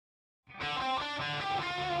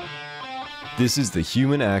This is the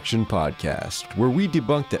Human Action Podcast, where we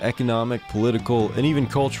debunk the economic, political, and even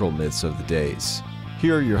cultural myths of the days.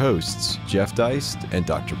 Here are your hosts, Jeff Deist and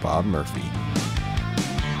Dr. Bob Murphy.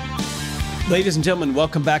 Ladies and gentlemen,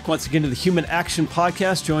 welcome back once again to the Human Action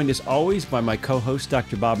Podcast, joined as always by my co-host,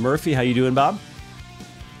 Dr. Bob Murphy. How you doing, Bob?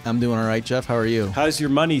 I'm doing all right, Jeff. How are you? How's your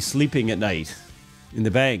money sleeping at night in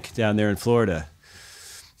the bank down there in Florida?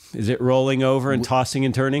 Is it rolling over and tossing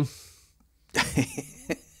and turning?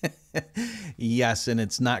 Yes, and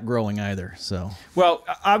it's not growing either. So, well,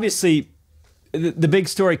 obviously, the big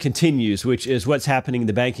story continues, which is what's happening in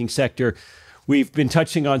the banking sector. We've been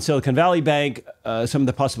touching on Silicon Valley Bank, some of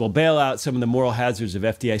the possible bailouts, some of the moral hazards of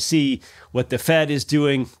FDIC, what the Fed is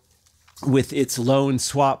doing with its loan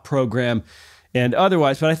swap program, and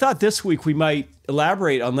otherwise. But I thought this week we might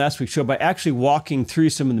elaborate on last week's show by actually walking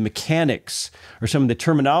through some of the mechanics or some of the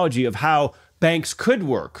terminology of how banks could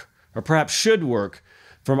work, or perhaps should work,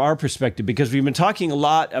 from our perspective, because we've been talking a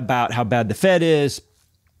lot about how bad the Fed is,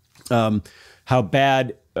 how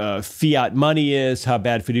bad fiat money is, how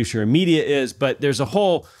bad fiduciary media is, but there's a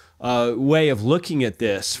whole way of looking at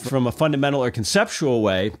this from a fundamental or conceptual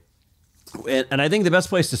way. And I think the best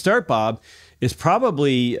place to start, Bob, is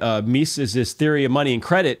probably Mises' theory of money and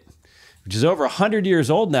credit, which is over 100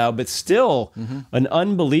 years old now, but still an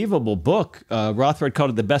unbelievable book. Rothbard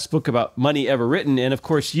called it the best book about money ever written. And of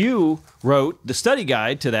course, you wrote the study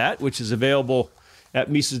guide to that, which is available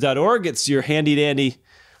at Mises.org. It's your handy-dandy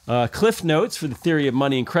cliff notes for the theory of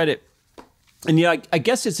money and credit. And yeah, I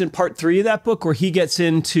guess it's in part 3 of that book where he gets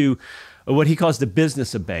into what he calls the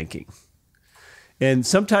business of banking. And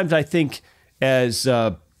sometimes I think as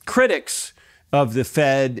critics of the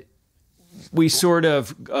Fed, we sort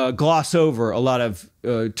of gloss over a lot of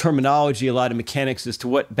terminology, a lot of mechanics as to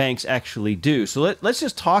what banks actually do. So let's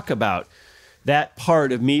just talk about that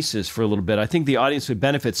part of Mises for a little bit. I think the audience would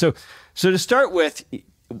benefit. So to start with,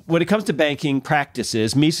 when it comes to banking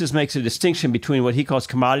practices, Mises makes a distinction between what he calls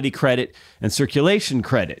commodity credit and circulation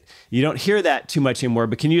credit. You don't hear that too much anymore,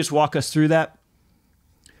 but can you just walk us through that?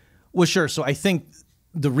 Well, sure. So I think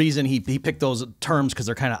the reason he picked those terms, because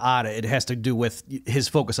they're kind of odd, it has to do with his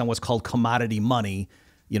focus on what's called commodity money,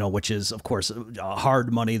 which is, of course,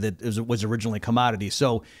 hard money that was originally commodity.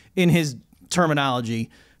 So in his terminology,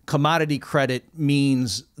 commodity credit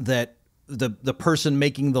means that the person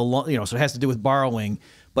making the loan, so it has to do with borrowing,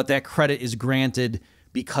 but that credit is granted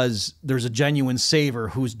because there's a genuine saver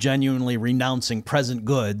who's genuinely renouncing present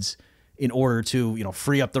goods in order to,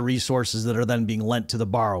 free up the resources that are then being lent to the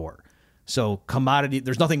borrower. So commodity,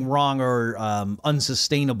 there's nothing wrong or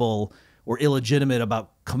unsustainable or illegitimate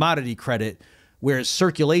about commodity credit, whereas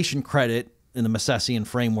circulation credit in the Misesian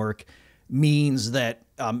framework means that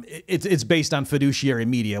it's based on fiduciary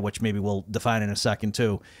media, which maybe we'll define in a second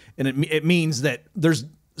too. And it means that there's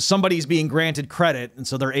somebody's being granted credit, and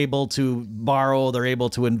so they're able to borrow, they're able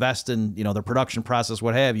to invest in their production process,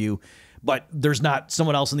 what have you, but there's not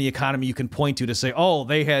someone else in the economy you can point to say, oh,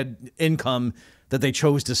 they had income that they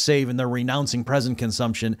chose to save and they're renouncing present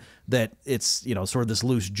consumption, that it's, sort of this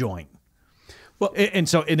loose joint. Well,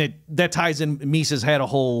 that ties in. Mises had a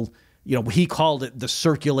whole, he called it the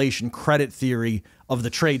circulation credit theory of the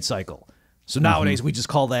trade cycle. So nowadays we just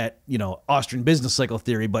call that, Austrian business cycle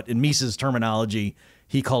theory, but in Mises' terminology,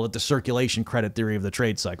 he called it the circulation credit theory of the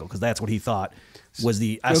trade cycle, because that's what he thought was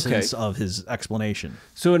the essence of his explanation.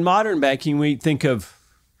 So in modern banking, we think of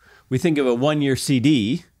a 1-year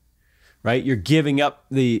CD. Right, you're giving up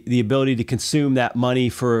the ability to consume that money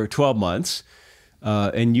for 12 months,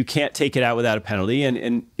 and you can't take it out without a penalty.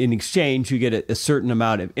 And in exchange, you get a certain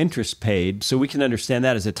amount of interest paid. So we can understand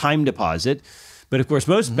that as a time deposit. But of course,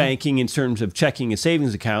 most banking in terms of checking and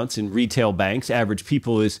savings accounts in retail banks, average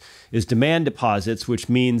people is demand deposits, which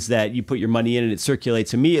means that you put your money in and it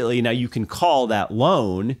circulates immediately. Now you can call that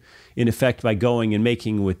loan in effect by going and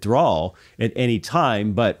making a withdrawal at any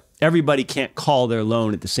time, but everybody can't call their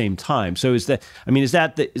loan at the same time. So is that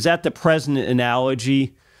the present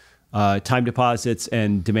analogy, time deposits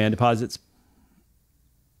and demand deposits?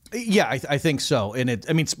 Yeah, I think so. And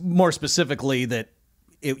it's more specifically that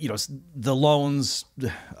the loans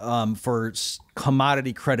for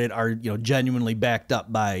commodity credit are genuinely backed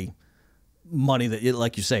up by money that,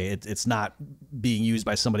 like you say, it's not being used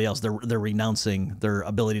by somebody else. They're renouncing their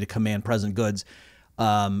ability to command present goods.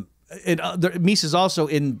 Mises also,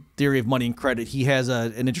 in theory of money and credit, he has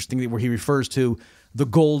an interesting thing where he refers to the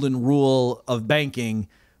golden rule of banking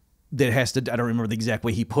that has to, I don't remember the exact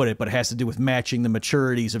way he put it, but it has to do with matching the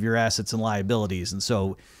maturities of your assets and liabilities. And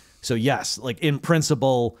so yes, like in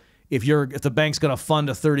principle, if the bank's going to fund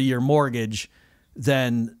a 30-year mortgage,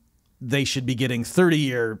 then they should be getting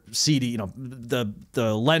 30-year CD. You know,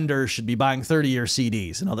 the lender should be buying 30-year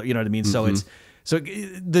CDs and other. You know what I mean? Mm-hmm. So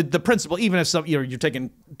the principle, even if you're taking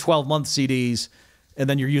 12-month CDs and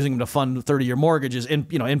then you're using them to fund 30-year mortgages,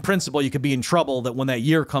 in principle, you could be in trouble that when that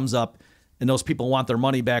year comes up and those people want their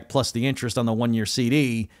money back plus the interest on the 1-year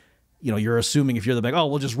CD, you're assuming if you're the bank, oh,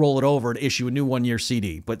 we'll just roll it over and issue a new 1-year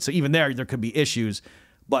CD. But so even there could be issues.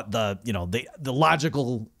 But the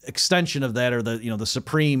logical extension of that, or the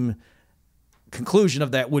supreme conclusion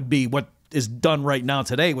of that, would be what is done right now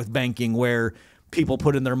today with banking, where people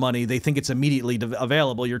put in their money, they think it's immediately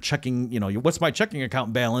available. You're checking, what's my checking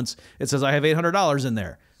account balance? It says I have $800 in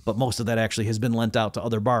there, but most of that actually has been lent out to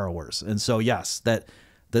other borrowers. And so yes, that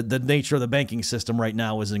the nature of the banking system right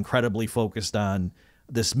now is incredibly focused on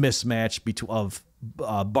this mismatch of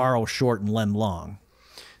borrow short and lend long.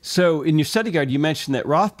 So in your study guide, you mentioned that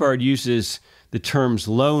Rothbard uses the terms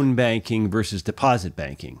loan banking versus deposit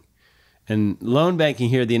banking. And loan banking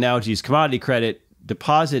here, the analogy is commodity credit.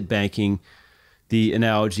 Deposit banking, the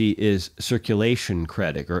analogy is circulation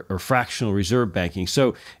credit or fractional reserve banking.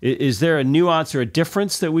 So is there a nuance or a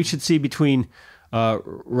difference that we should see between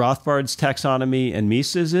Rothbard's taxonomy and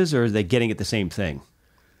Mises's, or are they getting at the same thing?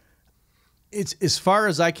 It's, as far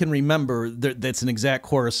as I can remember, that's an exact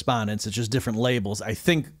correspondence. It's just different labels. I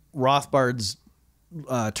think Rothbard's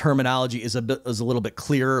terminology is a little bit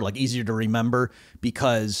clearer, like easier to remember,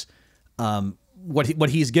 because what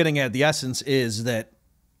he's getting at, the essence is that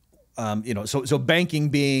so banking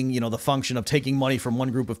being the function of taking money from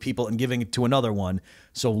one group of people and giving it to another one.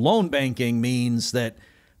 So loan banking means that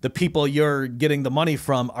the people you're getting the money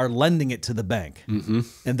from are lending it to the bank. Mm-hmm.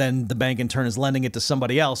 And then the bank in turn is lending it to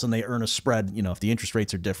somebody else, and they earn a spread, if the interest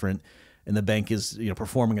rates are different, and the bank is,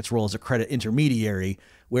 performing its role as a credit intermediary.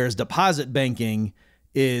 Whereas deposit banking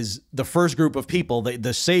is the first group of people,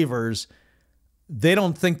 the savers. They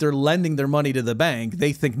don't think they're lending their money to the bank.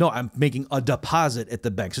 They think, no, I'm making a deposit at the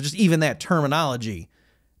bank. So just even that terminology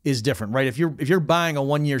is different, right? If you're buying a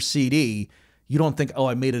 1-year CD, you don't think, oh,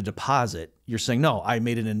 I made a deposit. You're saying, no, I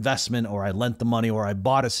made an investment, or I lent the money, or I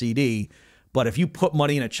bought a CD. But if you put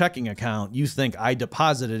money in a checking account, you think I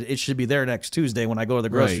deposited it. It should be there next Tuesday when I go to the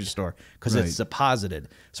grocery store, because it's deposited.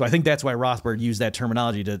 So I think that's why Rothbard used that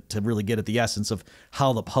terminology to really get at the essence of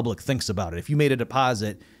how the public thinks about it. If you made a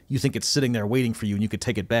deposit, you think it's sitting there waiting for you and you could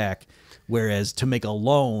take it back. Whereas to make a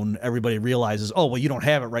loan, everybody realizes, oh, well, you don't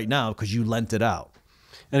have it right now because you lent it out.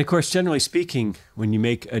 And of course, generally speaking, when you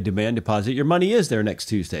make a demand deposit, your money is there next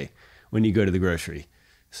Tuesday when you go to the grocery.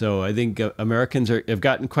 So I think Americans have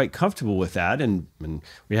gotten quite comfortable with that. And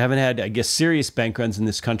we haven't had, I guess, serious bank runs in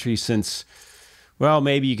this country since, well,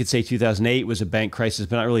 maybe you could say 2008 was a bank crisis,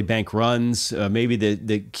 but not really bank runs. Maybe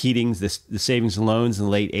the Keatings, the savings and loans in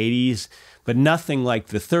the late 80s, but nothing like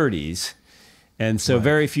the 30s. And so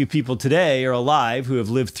very few people today are alive who have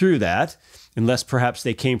lived through that, unless perhaps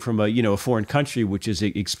they came from a foreign country which has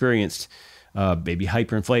experienced maybe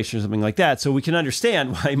hyperinflation or something like that. So we can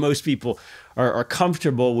understand why most people are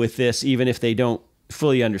comfortable with this, even if they don't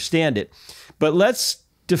fully understand it. But let's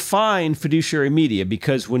define fiduciary media,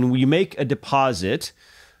 because when we make a deposit,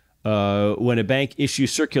 when a bank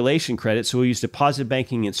issues circulation credit, so we use deposit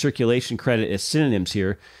banking and circulation credit as synonyms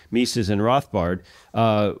here, Mises and Rothbard,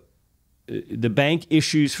 the bank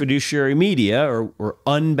issues fiduciary media or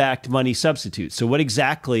unbacked money substitutes. So what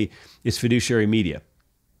exactly is fiduciary media?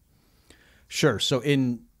 Sure. So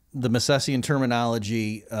in the Misesian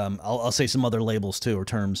terminology, I'll say some other labels too, or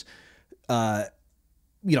terms.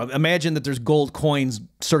 Imagine that there's gold coins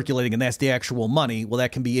circulating and that's the actual money. Well,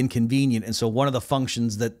 that can be inconvenient. And so one of the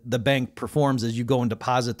functions that the bank performs is you go and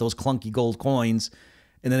deposit those clunky gold coins,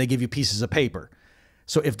 and then they give you pieces of paper.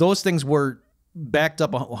 So if those things were backed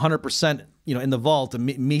up 100%, in the vault,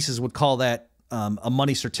 Mises would call that a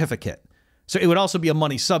money certificate. So it would also be a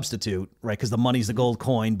money substitute, right? Because the money's the gold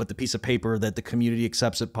coin, but the piece of paper that the community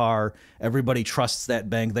accepts at par, everybody trusts that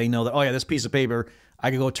bank. They know that, oh yeah, this piece of paper, I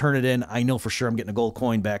can go turn it in. I know for sure I'm getting a gold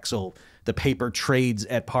coin back. So the paper trades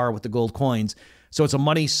at par with the gold coins. So it's a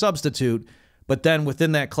money substitute. But then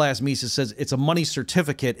within that class, Mises says it's a money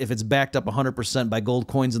certificate if it's backed up 100% by gold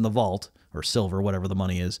coins in the vault, or silver, whatever the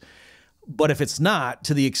money is. But if it's not,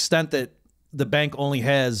 to the extent that the bank only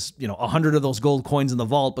has, 100 of those gold coins in the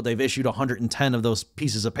vault, but they've issued 110 of those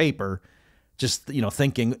pieces of paper, just,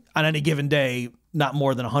 thinking on any given day, not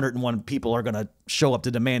more than 101 people are going to show up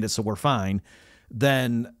to demand it, so we're fine.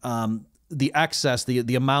 Then the excess,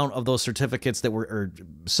 the amount of those certificates that were, or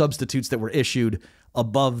substitutes that were issued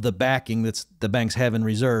above the backing that's the banks have in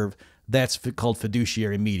reserve, that's called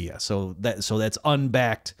fiduciary media. So that's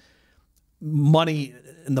unbacked money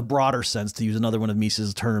in the broader sense, to use another one of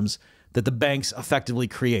Mises' terms, that the banks effectively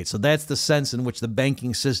create. So that's the sense in which the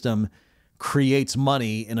banking system creates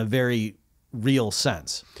money in a very real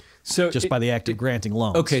sense. So just by the act of granting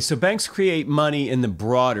loans. Okay, so banks create money in the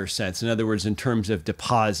broader sense. In other words, in terms of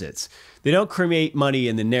deposits. They don't create money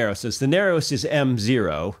in the narrow sense. The narrowest is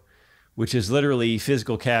M0, which is literally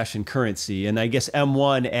physical cash and currency. And I guess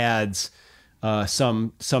M1 adds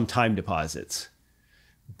some time deposits.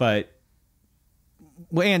 But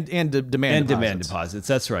and demand deposits.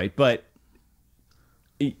 That's right. But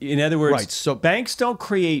in other words, right, so banks don't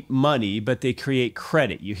create money, but they create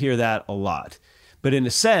credit. You hear that a lot. But in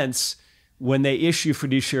a sense, when they issue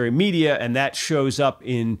fiduciary media and that shows up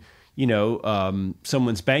in,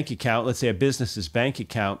 someone's bank account, let's say a business's bank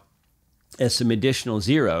account, as some additional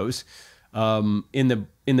zeros, in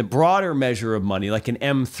the broader measure of money, like an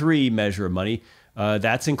M3 measure of money,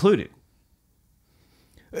 that's included.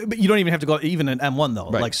 But you don't even have to go even an M1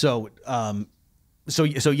 though. Right. Like so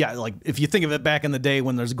yeah, like if you think of it back in the day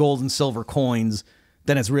when there's gold and silver coins,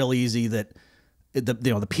 then it's real easy that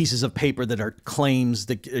the pieces of paper that are claims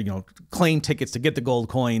that claim tickets to get the gold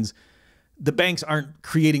coins, the banks aren't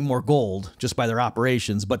creating more gold just by their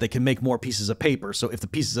operations, but they can make more pieces of paper. So if the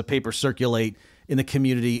pieces of paper circulate in the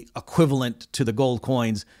community equivalent to the gold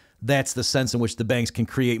coins, that's the sense in which the banks can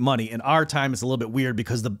create money. In our time, it's a little bit weird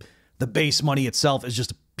because the base money itself is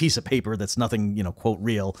just a piece of paper that's nothing, quote,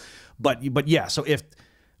 real. But yeah, so if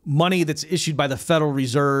money that's issued by the Federal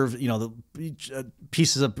Reserve, the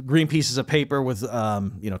green pieces of paper with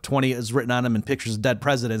 20 is written on them and pictures of dead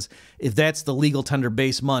presidents, if that's the legal tender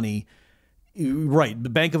base money, right, the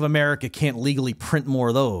Bank of America can't legally print more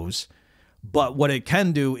of those. But what it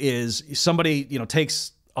can do is somebody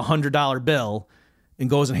takes a $100 bill and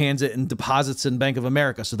goes and hands it and deposits in Bank of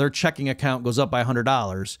America, so their checking account goes up by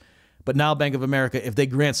 $100. But now Bank of America, if they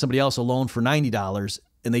grant somebody else a loan for $90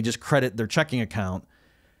 and they just credit their checking account,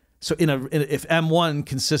 so if M1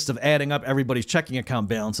 consists of adding up everybody's checking account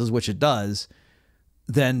balances, which it does,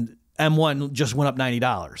 then M1 just went up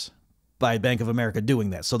 $90 by Bank of America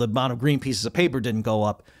doing that. So the amount of green pieces of paper didn't go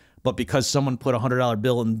up, but because someone put a $100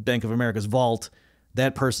 bill in Bank of America's vault,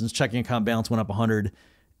 that person's checking account balance went up $100.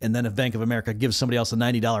 And then if Bank of America gives somebody else a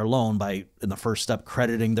 $90 loan by, in the first step,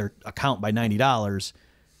 crediting their account by $90,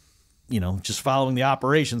 just following the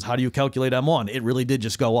operations, how do you calculate M1? It really did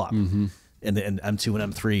just go up. Mm-hmm. And M2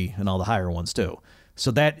 and M3 and all the higher ones too. So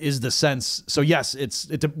that is the sense. So yes,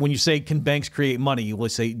 when you say can banks create money, you will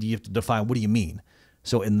say you have to define what do you mean.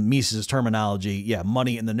 So in Mises' terminology, yeah,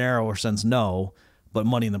 money in the narrower sense, no, but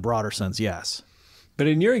money in the broader sense, yes. But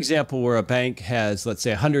in your example where a bank has, let's say,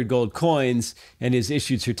 100 gold coins and is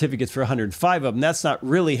issued certificates for 105 of them, that's not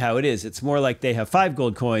really how it is. It's more like they have 5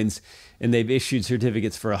 gold coins and they've issued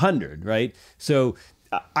certificates for 100, right? So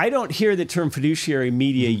I don't hear the term fiduciary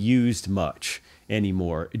media used much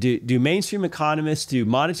anymore. Do mainstream economists, do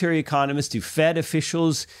monetary economists, do Fed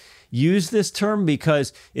officials use this term?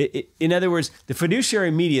 Because, in other words, the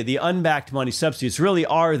fiduciary media, the unbacked money substitutes, really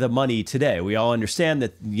are the money today. We all understand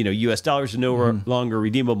that U.S. dollars are no longer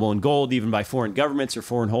redeemable in gold, even by foreign governments or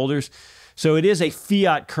foreign holders. So it is a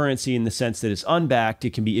fiat currency in the sense that it's unbacked.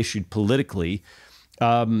 It can be issued politically.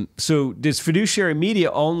 So does fiduciary media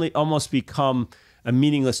almost become a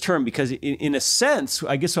meaningless term? Because in a sense,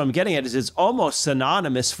 I guess what I'm getting at is it's almost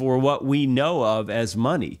synonymous for what we know of as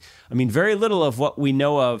money. I mean, very little of what we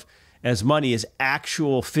know of as money is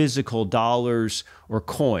actual physical dollars or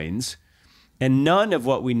coins, and none of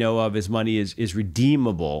what we know of as money is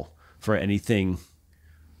redeemable for anything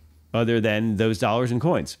other than those dollars and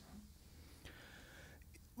coins.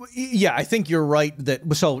 Yeah, I think you're right.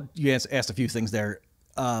 So you asked a few things there.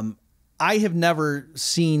 I have never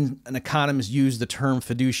seen an economist use the term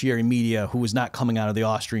fiduciary media who was not coming out of the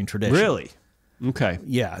Austrian tradition. Really? Okay.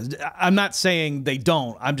 Yeah. I'm not saying they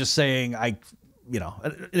don't. I'm just saying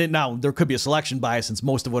now there could be a selection bias since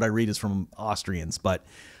most of what I read is from Austrians, but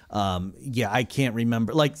I can't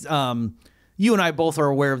remember. Like you and I both are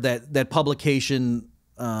aware of that publication.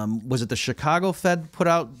 Was it the Chicago Fed put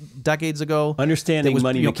out decades ago? Understanding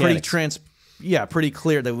Money Mechanics. Pretty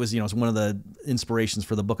clear that was one of the inspirations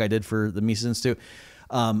for the book I did for the Mises Institute.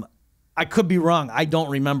 I could be wrong. I don't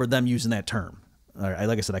remember them using that term.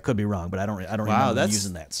 Like I said, I could be wrong, but I don't remember them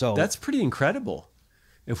using that. So that's pretty incredible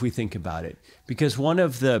if we think about it, because one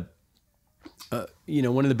of the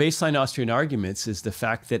baseline Austrian arguments is the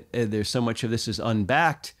fact that there's so much of this is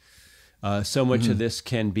unbacked. So much of this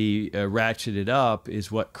can be ratcheted up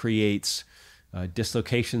is what creates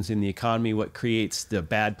dislocations in the economy, what creates the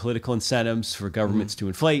bad political incentives for governments to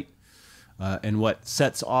inflate, and what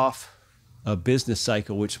sets off a business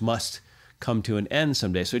cycle which must come to an end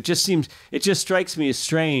someday. So it just strikes me as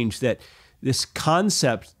strange that this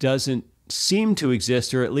concept doesn't seem to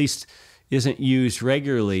exist, or at least isn't used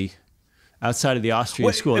regularly outside of the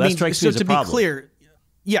Austrian school. That strikes me as a problem. So to be clear,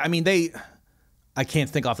 yeah, I mean, I can't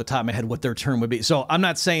think off the top of my head what their term would be. So I'm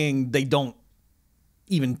not saying they don't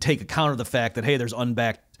even take account of the fact that, hey, there's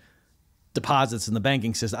unbacked deposits in the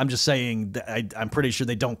banking system. I'm just saying that I'm pretty sure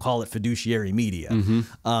they don't call it fiduciary media.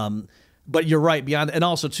 But you're right, beyond, and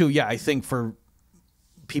also too, yeah, I think for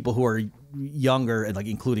people who are younger, and like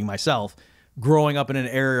including myself, growing up in an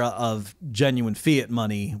era of genuine fiat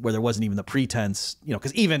money where there wasn't even the pretense,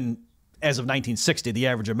 because even as of 1960, the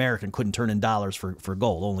average American couldn't turn in dollars for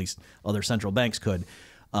gold. Only other central banks could.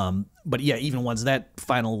 But yeah, even once that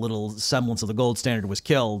final little semblance of the gold standard was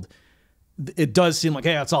killed, it does seem like,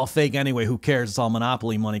 hey, it's all fake anyway. Who cares? It's all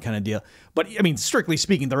monopoly money kind of deal. But I mean, strictly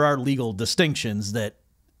speaking, there are legal distinctions that,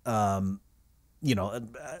 why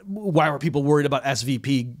were people worried about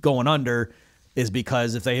SVP going under is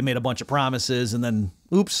because if they made a bunch of promises and then,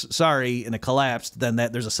 oops, sorry, and it collapsed, then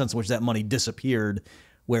there's a sense in which that money disappeared,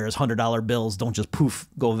 whereas $100 bills don't just poof,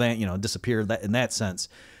 disappear in that sense.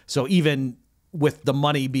 So even with the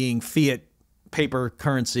money being fiat paper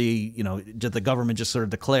currency, the government just sort of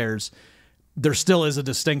declares, there still is a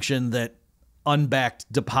distinction that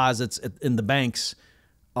unbacked deposits in the banks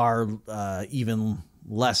are even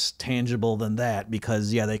less tangible than that,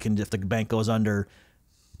 because they can, if the bank goes under,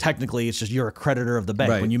 technically it's just you're a creditor of the bank.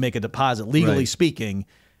 Right. When you make a deposit, legally speaking,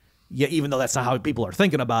 even though that's not how people are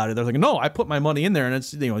thinking about it, they're thinking, no, I put my money in there and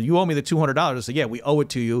it's, you owe me the $200. So yeah, we owe it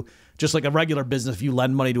to you. Just like a regular business, if you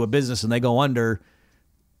lend money to a business and they go under,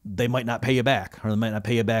 they might not pay you back, or they might not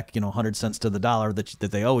pay you back, 100 cents to the dollar that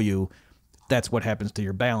they owe you. That's what happens to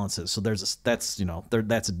your balances. So that's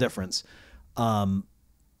a difference.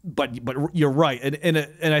 But you're right,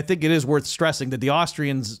 and I think it is worth stressing that the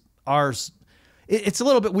Austrians are. It's a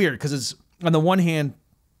little bit weird because it's, on the one hand,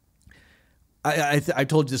 I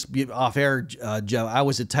told you this off air, Joe. I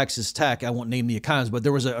was at Texas Tech. I won't name the economist, but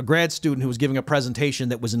there was a grad student who was giving a presentation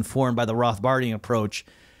that was informed by the Rothbardian approach,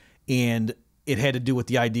 and it had to do with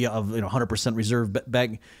the idea of 100% reserve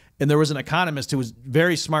bank. And there was an economist who was a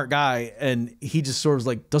very smart guy, and he just sort of was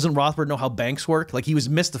like, doesn't Rothbard know how banks work? Like, he was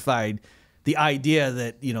mystified. The idea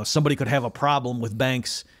that, somebody could have a problem with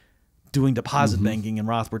banks doing deposit banking in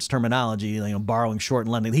Rothbard's terminology, borrowing short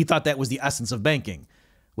and lending. He thought that was the essence of banking,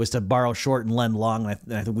 was to borrow short and lend long.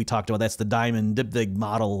 And I think we talked about that's the Diamond Dybvig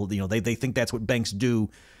model. They think that's what banks do.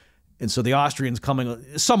 And so the Austrians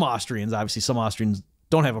some Austrians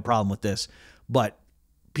don't have a problem with this, but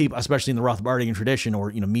people, especially in the Rothbardian tradition,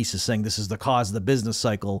 or, Mises saying this is the cause of the business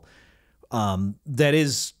cycle, that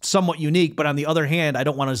is somewhat unique. But on the other hand, I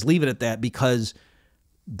don't want to just leave it at that, because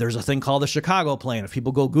there's a thing called the Chicago Plan. If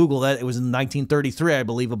people go Google that, it was in 1933, I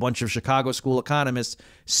believe, a bunch of Chicago school economists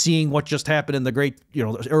seeing what just happened in the great,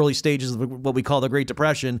 early stages of what we call the Great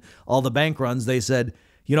Depression, all the bank runs. They said,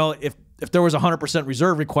 if there was a 100%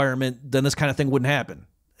 reserve requirement, then this kind of thing wouldn't happen.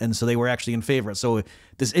 And so they were actually in favor. So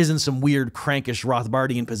this isn't some weird crankish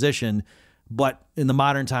Rothbardian position. But in the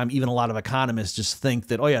modern time, even a lot of economists just think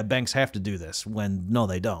that, oh yeah, banks have to do this, when no,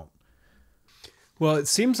 they don't. Well, it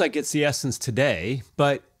seems like it's the essence today,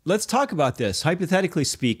 but let's talk about this. Hypothetically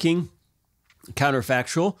speaking,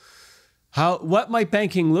 counterfactual, what might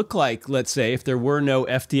banking look like, let's say, if there were no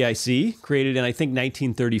FDIC, created in, I think,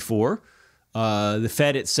 1934, the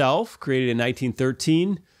Fed itself, created in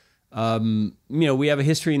 1913. We have a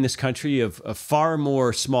history in this country of far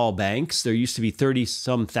more small banks. There used to be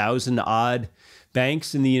 30-some thousand odd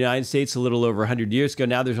banks in the United States a little over 100 years ago.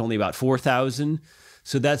 Now there's only about 4,000.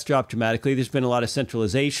 So that's dropped dramatically. There's been a lot of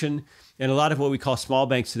centralization, and a lot of what we call small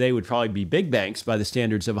banks today would probably be big banks by the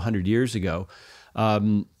standards of 100 years ago.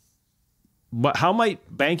 But how might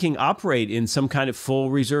banking operate in some kind of full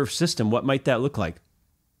reserve system? What might that look like?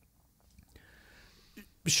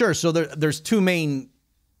 Sure. So there's two main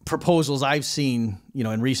proposals I've seen,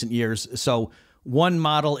 in recent years. So one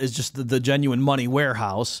model is just the genuine money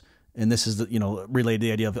warehouse, and this is related to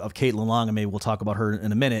the idea of Caitlin Long, and maybe we'll talk about her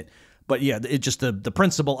in a minute. But yeah, it just the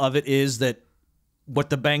principle of it is that what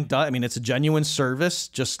the bank does, I mean, it's a genuine service,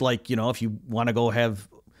 just like, if you want to go have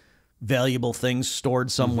valuable things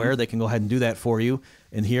stored somewhere, they can go ahead and do that for you.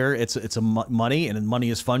 And here it's a money, and money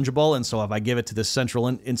is fungible. And so if I give it to this central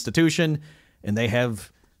institution and they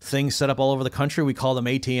have things set up all over the country, we call them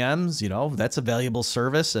ATMs, that's a valuable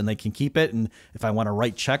service, and they can keep it. And if I want to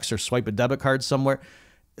write checks or swipe a debit card somewhere,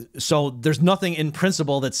 so there's nothing in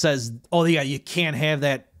principle that says, oh yeah, you can't have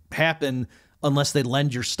that happen unless they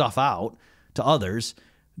lend your stuff out to others.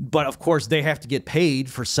 But of course, they have to get paid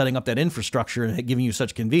for setting up that infrastructure and giving you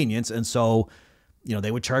such convenience. And so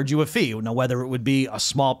they would charge you a fee. Now, whether it would be a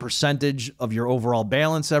small percentage of your overall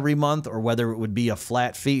balance every month or whether it would be a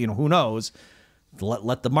flat fee, who knows?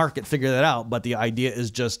 Let the market figure that out. But the idea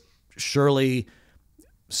is just surely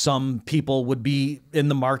some people would be in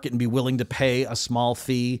the market and be willing to pay a small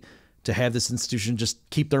fee to have this institution just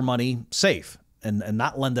keep their money safe and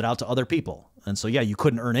not lend it out to other people. And so, yeah, you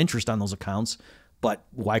couldn't earn interest on those accounts, but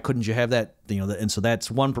why couldn't you have that? And so that's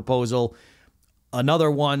one proposal. Another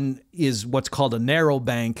one is what's called a narrow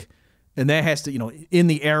bank. And that has to, in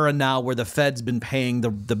the era now where the Fed's been paying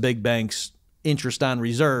the big banks interest on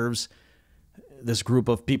reserves, this group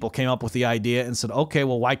of people came up with the idea and said, okay,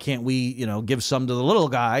 well, why can't we, give some to the little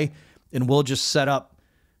guy and we'll just set up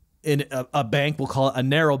in a bank. We'll call it a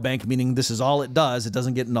narrow bank, meaning this is all it does. It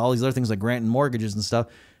doesn't get into all these other things like granting mortgages and stuff.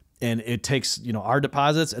 And it takes, our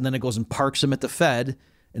deposits and then it goes and parks them at the Fed,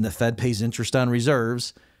 and the Fed pays interest on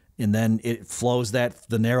reserves. And then it flows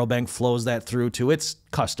the narrow bank flows that through to its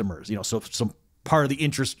customers. So some part of the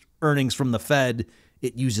interest earnings from the Fed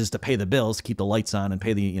it uses to pay the bills, to keep the lights on and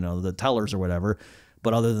pay the tellers or whatever.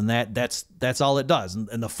 But other than that, that's all it does.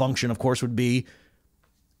 And the function, of course, would be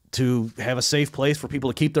to have a safe place for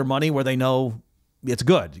people to keep their money where they know it's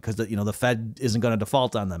good, because the Fed isn't going to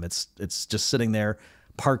default on them. It's just sitting there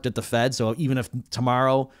parked at the Fed. So even if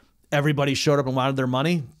tomorrow everybody showed up and wanted their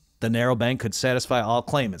money, the narrow bank could satisfy all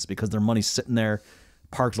claimants because their money's sitting there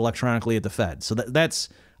parked electronically at the Fed. So that's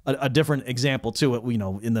a different example too.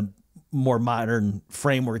 In the more modern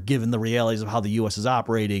framework, given the realities of how the U.S. is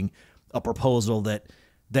operating, a proposal that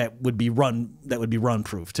would be run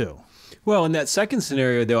proof too. Well, in that second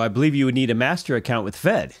scenario, though, I believe you would need a master account with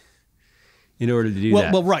Fed in order to do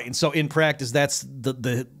that. Well, right. And so in practice, that's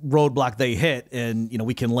the roadblock they hit. And,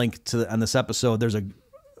 we can link to on this episode. There's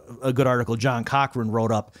a good article John Cochran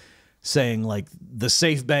wrote up saying like the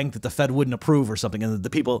safe bank that the Fed wouldn't approve or something. And the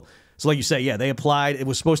people, so like you say, yeah, they applied. It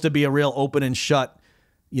was supposed to be a real open and shut.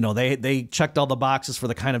 They checked all the boxes for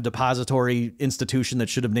the kind of depository institution that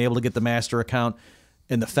should have been able to get the master account.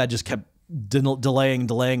 And the Fed just kept delaying.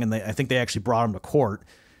 And I think they actually brought them to court,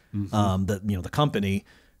 the company,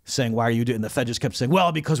 saying, why are you doing? And the Fed just kept saying,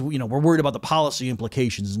 well, because, we're worried about the policy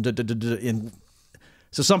implications. And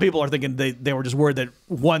so some people are thinking they were just worried that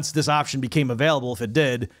once this option became available, if it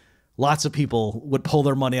did, lots of people would pull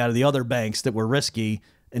their money out of the other banks that were risky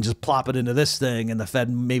and just plop it into this thing. And the Fed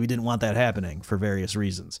maybe didn't want that happening for various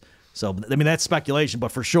reasons. So, that's speculation, but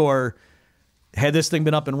for sure, had this thing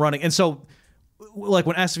been up and running. And so, like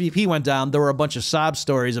when SVP went down, there were a bunch of sob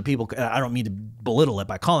stories of people. I don't mean to belittle it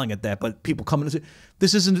by calling it that, but people coming and say,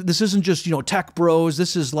 this isn't just, tech bros.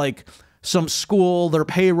 This is like some school, their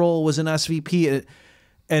payroll was in SVP.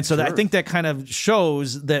 And so I think that kind of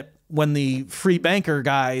shows that when the free banker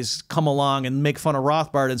guys come along and make fun of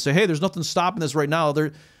Rothbard and say, hey, there's nothing stopping this right now.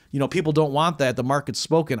 People don't want that. The market's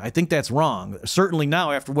spoken. I think that's wrong. Certainly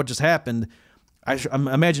now, after what just happened, I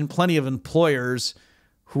imagine plenty of employers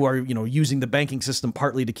who are, using the banking system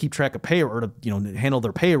partly to keep track of payroll or to, handle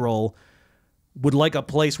their payroll would like a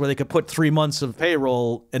place where they could put 3 months of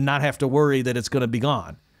payroll and not have to worry that it's going to be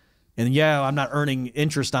gone. And yeah, I'm not earning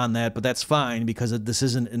interest on that, but that's fine because this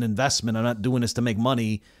isn't an investment. I'm not doing this to make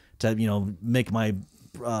money to, make my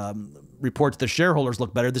report to the shareholders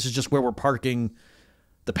look better. This is just where we're parking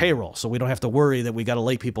the payroll. So we don't have to worry that we got to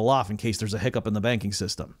lay people off in case there's a hiccup in the banking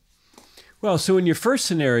system. Well, so in your first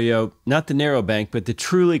scenario, not the narrow bank, but the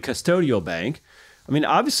truly custodial bank,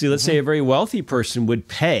 obviously, let's say a very wealthy person would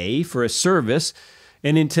pay for a service.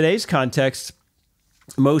 And in today's context,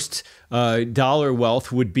 most dollar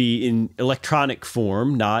wealth would be in electronic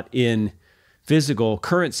form, not in physical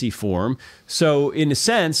currency form. So in a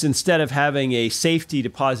sense, instead of having a safety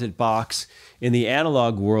deposit box in the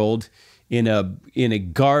analog world, in a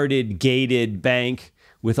guarded, gated bank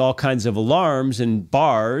with all kinds of alarms and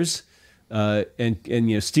bars,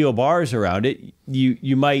 and steel bars around it,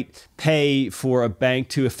 you might pay for a bank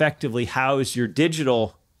to effectively house your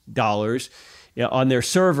digital dollars on their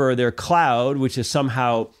server, their cloud, which is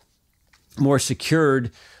somehow more secured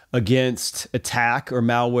against attack or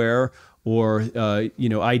malware or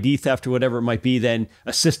ID theft or whatever it might be than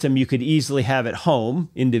a system you could easily have at home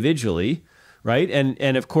individually. Right.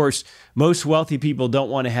 And of course, most wealthy people don't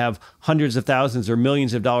want to have hundreds of thousands or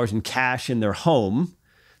millions of dollars in cash in their home.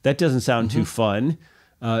 That doesn't sound too fun.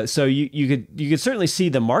 So you could certainly see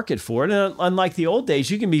the market for it. And unlike the old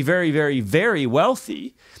days, you can be very, very, very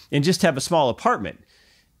wealthy and just have a small apartment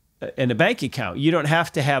and a bank account. You don't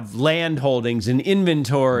have to have land holdings and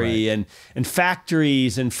inventory and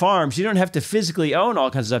factories and farms. You don't have to physically own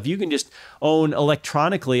all kinds of stuff. You can just own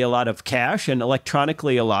electronically a lot of cash and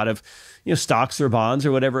electronically a lot of stocks or bonds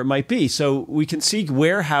or whatever it might be. So we can see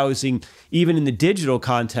warehousing, even in the digital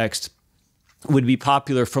context, would be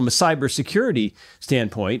popular from a cybersecurity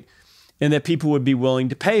standpoint, and that people would be willing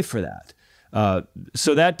to pay for that.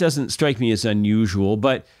 So that doesn't strike me as unusual.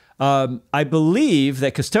 But I believe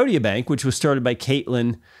that Custodia Bank, which was started by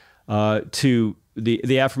Caitlin, to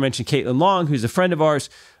the aforementioned Caitlin Long, who's a friend of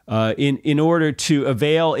ours, in order to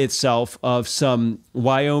avail itself of some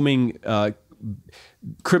Wyoming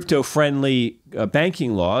crypto-friendly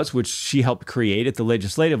banking laws, which she helped create at the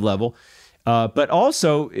legislative level. But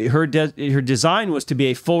also, her design was to be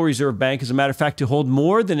a full reserve bank. As a matter of fact, to hold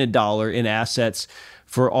more than $1 in assets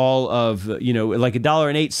for all of, like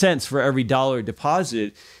 $1.08 for every dollar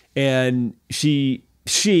deposited. And she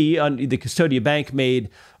on the Custodia Bank made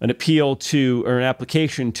an appeal to, or an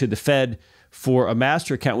application to the Fed for a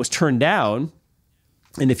master account, was turned down.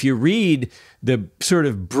 And if you read the sort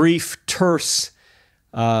of brief, terse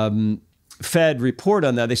Fed report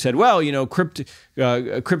on that, they said, well,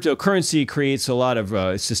 cryptocurrency creates a lot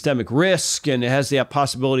of systemic risk, and it has the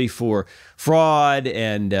possibility for fraud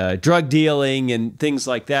and drug dealing and things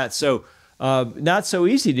like that. So not so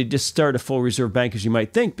easy to just start a full reserve bank as you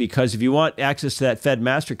might think, because if you want access to that Fed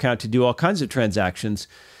master account to do all kinds of transactions,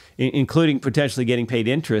 including potentially getting paid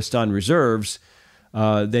interest on reserves,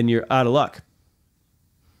 then you're out of luck.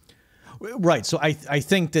 Right. So I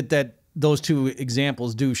think that those two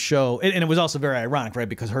examples do show, and it was also very ironic, right?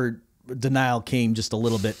 Because her denial came just a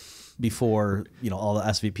little bit before, all the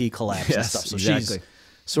SVP collapse and stuff. So exactly. She's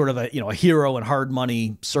sort of a hero in hard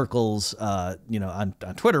money circles, on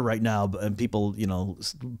Twitter right now, and people,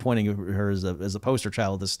 pointing at her as a poster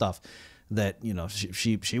child of this stuff, that,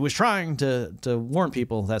 she was trying to warn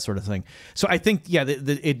people, that sort of thing. So I think,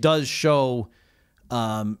 it does show,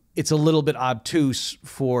 it's a little bit obtuse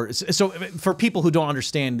for people who don't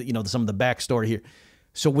understand, some of the backstory here.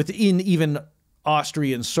 So within even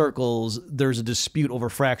Austrian circles, there's a dispute over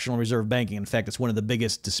fractional reserve banking. In fact, it's one of the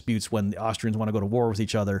biggest disputes when the Austrians want to go to war with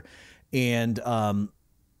each other. And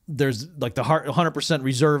there's like the 100%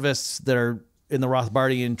 reservists that are in the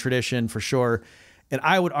Rothbardian tradition for sure. And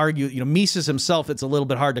I would argue, Mises himself, it's a little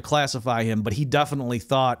bit hard to classify him, but he definitely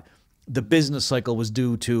thought the business cycle was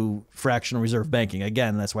due to fractional reserve banking.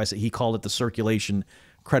 Again, that's why I say he called it the circulation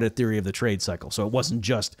credit theory of the trade cycle. So it wasn't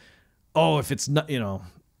just, if it's not,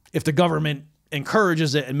 if the government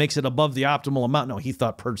encourages it and makes it above the optimal amount. No, he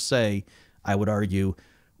thought per se, I would argue,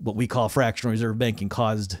 what we call fractional reserve banking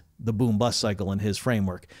caused the boom bust cycle in his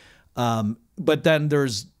framework. But then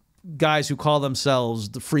there's guys who call themselves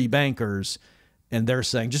the free bankers, and they're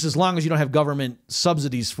saying just as long as you don't have government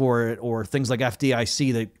subsidies for it or things like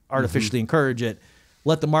FDIC that artificially encourage it,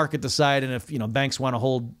 let the market decide. And if banks want to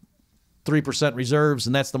hold 3% reserves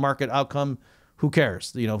and that's the market outcome, who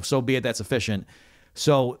cares? So be it. That's efficient.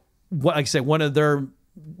 So like I say, one of their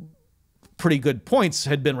pretty good points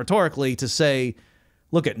had been rhetorically to say,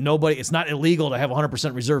 look at nobody. It's not illegal to have a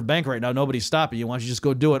 100% reserve bank right now. Nobody's stopping you. Why don't you just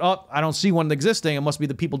go do it? Oh, I don't see one existing. It must be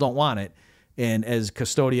the people don't want it. And as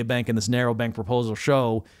Custodia Bank and this narrow bank proposal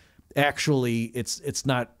show, actually it's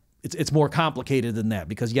more complicated than that,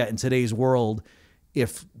 because in today's world,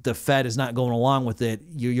 if the Fed is not going along with it,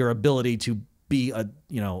 your ability to be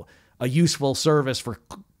a useful service for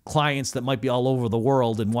clients that might be all over the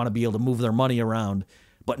world and want to be able to move their money around,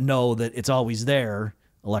 but know that it's always there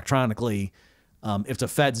electronically. If the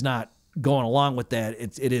Fed's not going along with that,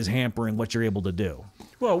 it is hampering what you're able to do.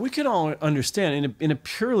 Well, we can all understand in a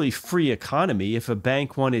purely free economy, if a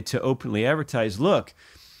bank wanted to openly advertise, look,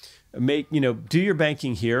 do your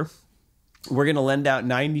banking here. We're going to lend out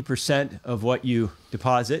 90% of what you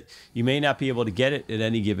deposit. You may not be able to get it at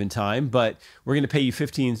any given time, but we're going to pay you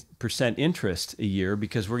 15% interest a year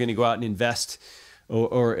because we're going to go out and invest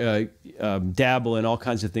or dabble in all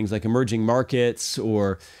kinds of things like emerging markets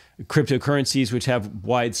or cryptocurrencies, which have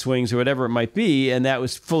wide swings or whatever it might be. And that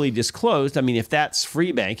was fully disclosed. I mean, if that's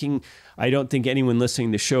free banking, I don't think anyone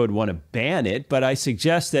listening to the show would want to ban it. But I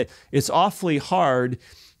suggest that it's awfully hard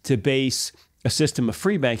to base a system of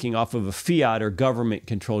free banking off of a fiat or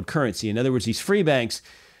government-controlled currency. In other words, these free banks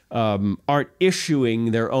aren't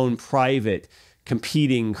issuing their own private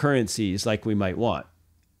competing currencies like we might want.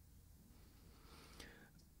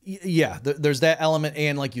 Yeah, there's that element.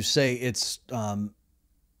 And like you say, it's,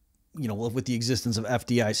 with the existence of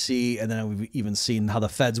FDIC, and then we've even seen how the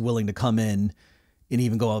Fed's willing to come in and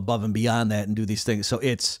even go above and beyond that and do these things. So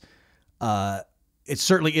it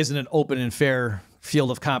certainly isn't an open and fair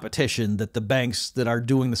field of competition that the banks that are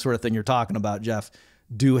doing the sort of thing you're talking about, Jeff,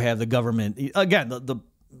 do have the government. Again,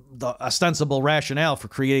 the ostensible rationale for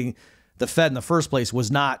creating the Fed in the first place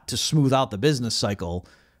was not to smooth out the business cycle,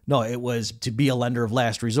 No, it was to be a lender of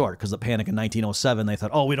last resort because the panic in 1907, they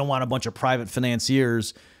thought, oh, we don't want a bunch of private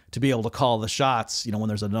financiers to be able to call the shots, when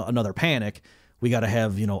there's another panic. We got to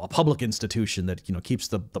have, a public institution that, keeps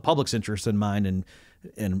the public's interest in mind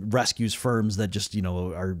and rescues firms that just,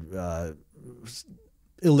 are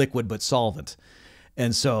illiquid but solvent.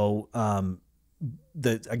 And so,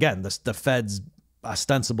 the Fed's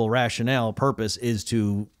ostensible rationale purpose is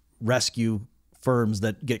to rescue firms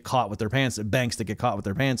that get caught with their pants, banks that get caught with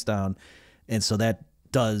their pants down. And so that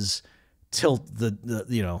does tilt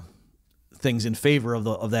the things in favor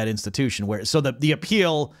of that institution, where so the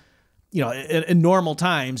appeal, in normal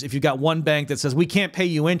times, if you've got one bank that says we can't pay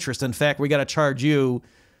you interest, in fact we got to charge you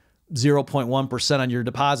 0.1% on your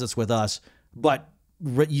deposits with us, but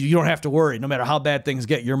you don't have to worry, no matter how bad things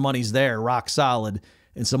get, your money's there rock solid.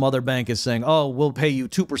 And some other bank is saying, oh, we'll pay you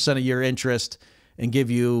 2% of your interest and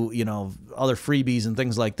give you, other freebies and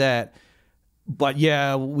things like that. But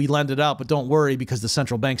yeah, we lend it out, but don't worry because the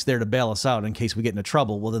central bank's there to bail us out in case we get into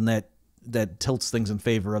trouble. Well, then that tilts things in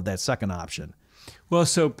favor of that second option. Well,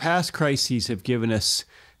 so past crises have given us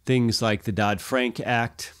things like the Dodd-Frank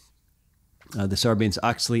Act, the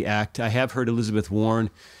Sarbanes-Oxley Act. I have heard Elizabeth Warren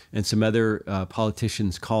and some other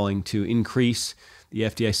politicians calling to increase the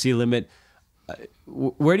FDIC limit.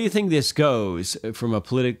 Where do you think this goes from a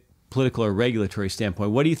political or regulatory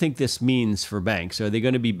standpoint? What do you think this means for banks? Are they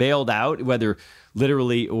going to be bailed out, whether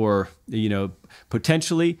literally or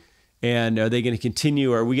potentially? And are they going to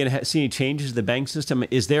continue? Are we going to see any changes to the bank system?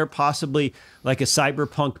 Is there possibly like a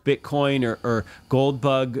cyberpunk Bitcoin or gold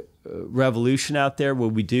bug revolution out there where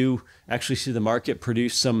we do actually see the market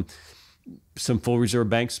produce some full reserve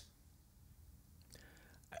banks?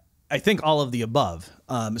 I think all of the above.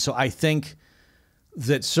 So I think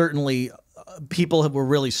that certainly people were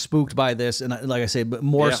really spooked by this, and like I say, but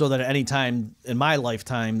more so than at any time in my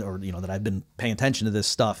lifetime, or that I've been paying attention to this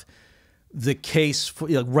stuff. The case for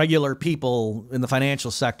regular people in the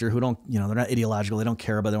financial sector who don't, they're not ideological, they don't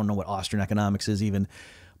care about, they don't know what Austrian economics is even,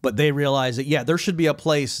 but they realize that there should be a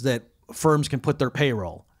place that firms can put their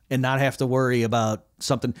payroll and not have to worry about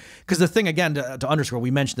something. Because the thing, again, to underscore,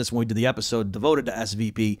 we mentioned this when we did the episode devoted to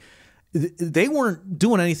SVP. They weren't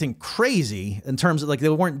doing anything crazy in terms of they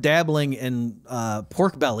weren't dabbling in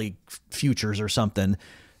pork belly futures or something.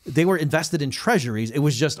 They were invested in treasuries. It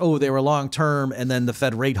was just, they were long term, and then the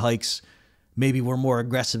Fed rate hikes maybe were more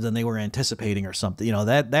aggressive than they were anticipating or something.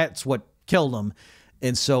 That's what killed them.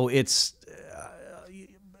 And so it's,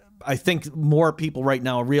 I think more people right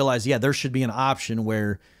now realize, there should be an option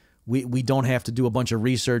where we don't have to do a bunch of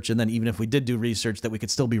research, and then even if we did do research, that we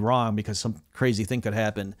could still be wrong because some crazy thing could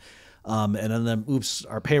happen. And then, oops,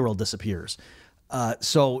 our payroll disappears.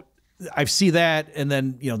 So I see that. And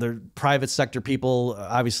then, the private sector people,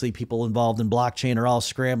 obviously people involved in blockchain, are all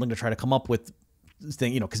scrambling to try to come up with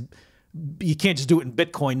things, because you can't just do it in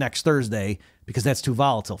Bitcoin next Thursday because that's too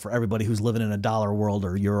volatile for everybody who's living in a dollar world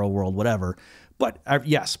or euro world, whatever. But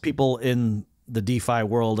yes, people in the DeFi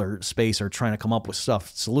world or space are trying to come up with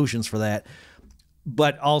solutions for that.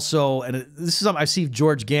 But also, and this is something I see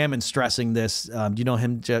George Gammon stressing this. Do you know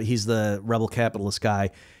him? He's the rebel capitalist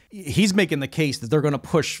guy. He's making the case that they're going to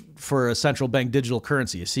push for a central bank digital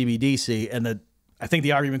currency, a CBDC. And I think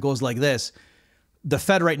the argument goes like this. The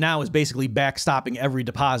Fed right now is basically backstopping every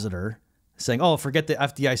depositor, saying, forget the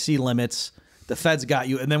FDIC limits. The Fed's got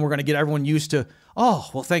you. And then we're going to get everyone used to,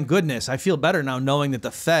 thank goodness. I feel better now knowing that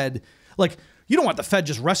the Fed, you don't want the Fed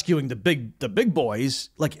just rescuing the big boys.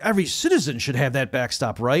 Every citizen should have that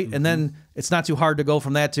backstop, right? Mm-hmm. And then it's not too hard to go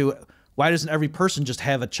from that to, why doesn't every person just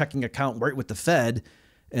have a checking account right with the Fed?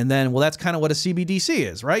 And then, that's kind of what a CBDC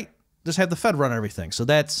is, right? Just have the Fed run everything. So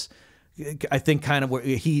that's, I think, kind of where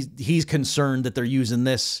he's concerned that they're using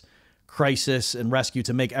this crisis and rescue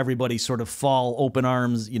to make everybody sort of fall open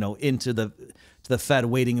arms, into the Fed,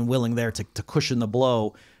 waiting and willing there to cushion the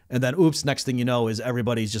blow. And then, oops, next thing you know is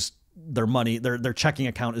everybody's just, their money, their checking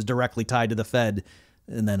account is directly tied to the Fed.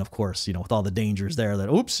 And then, of course, with all the dangers there that,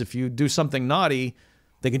 oops, if you do something naughty,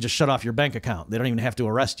 they can just shut off your bank account. They don't even have to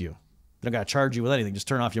arrest you. They don't got to charge you with anything. Just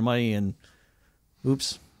turn off your money and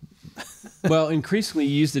oops. Well, increasingly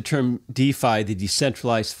you use the term DeFi, the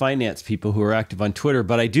decentralized finance people who are active on Twitter.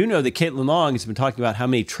 But I do know that Caitlin Long has been talking about how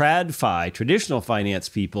many TradFi, traditional finance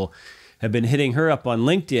people, have been hitting her up on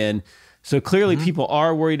LinkedIn. So clearly people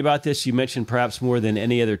are worried about this. You mentioned perhaps more than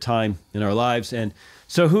any other time in our lives. And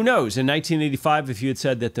so who knows? In 1985, if you had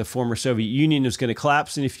said that the former Soviet Union was going to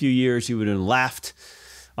collapse in a few years, you would have laughed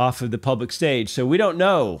off of the public stage. So we don't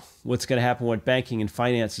know what's going to happen, what banking and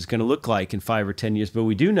finance is going to look like in 5 or 10 years. But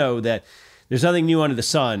we do know that there's nothing new under the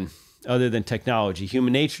sun other than technology.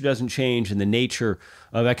 Human nature doesn't change, and the nature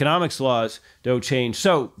of economics laws don't change.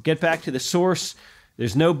 So get back to the source.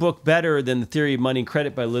 There's no book better than The Theory of Money and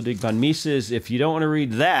Credit by Ludwig von Mises. If you don't want to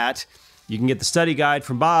read that, you can get the study guide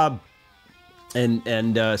from Bob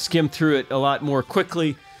and skim through it a lot more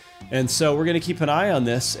quickly. And so we're going to keep an eye on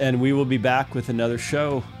this, and we will be back with another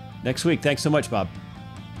show next week. Thanks so much, Bob.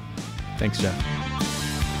 Thanks, Jeff.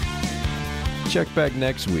 Check back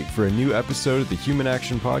next week for a new episode of the Human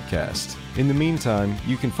Action Podcast. In the meantime,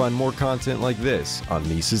 you can find more content like this on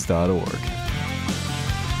Mises.org.